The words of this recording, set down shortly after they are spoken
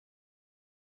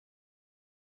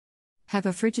Have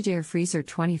a Frigidaire freezer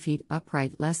 20 feet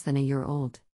upright less than a year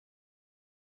old.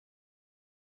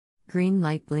 Green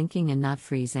light blinking and not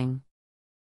freezing.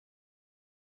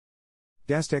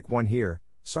 JustAnswer-Q&A here.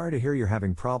 Sorry to hear you're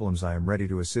having problems. I am ready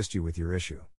to assist you with your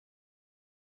issue.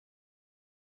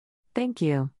 Thank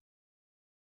you.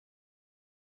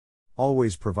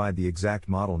 Always provide the exact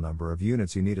model number of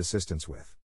units you need assistance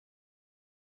with.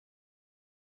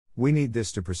 We need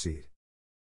this to proceed.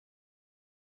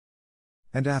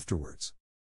 And afterwards.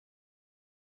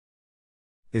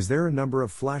 Is there a number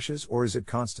of flashes or is it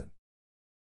constant?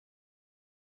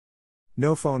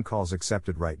 No phone calls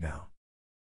accepted right now.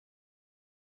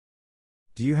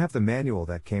 Do you have the manual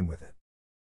that came with it?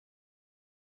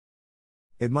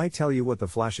 It might tell you what the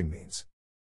flashing means.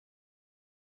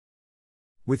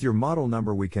 With your model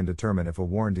number we can determine if a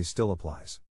warranty still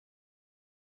applies.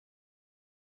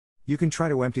 You can try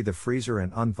to empty the freezer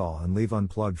and unthaw and leave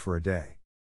unplugged for a day.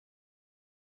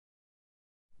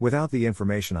 Without the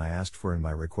information I asked for in my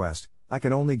request, I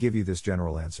can only give you this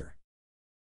general answer.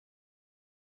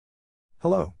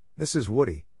 Hello, this is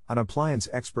Woody, an appliance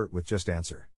expert with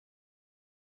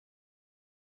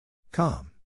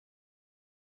JustAnswer.com.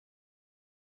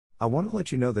 I want to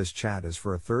let you know this chat is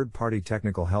for a third-party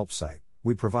technical help site.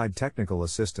 We provide technical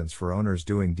assistance for owners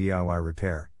doing DIY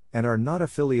repair, and are not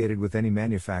affiliated with any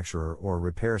manufacturer or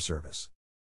repair service.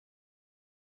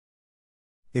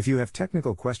 If you have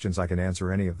technical questions I can answer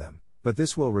any of them, but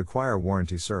this will require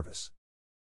warranty service.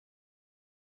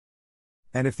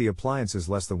 And if the appliance is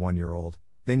less than 1 year old,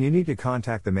 then you need to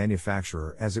contact the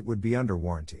manufacturer as it would be under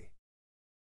warranty.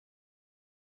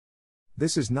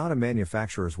 This is not a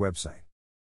manufacturer's website.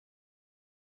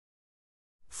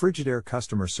 Frigidaire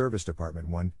Customer Service Department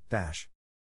 1-.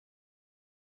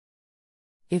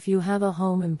 If you have a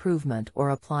home improvement or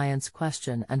appliance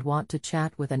question and want to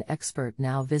chat with an expert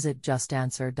now, visit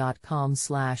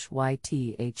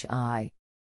JustAnswer.com/YTHI.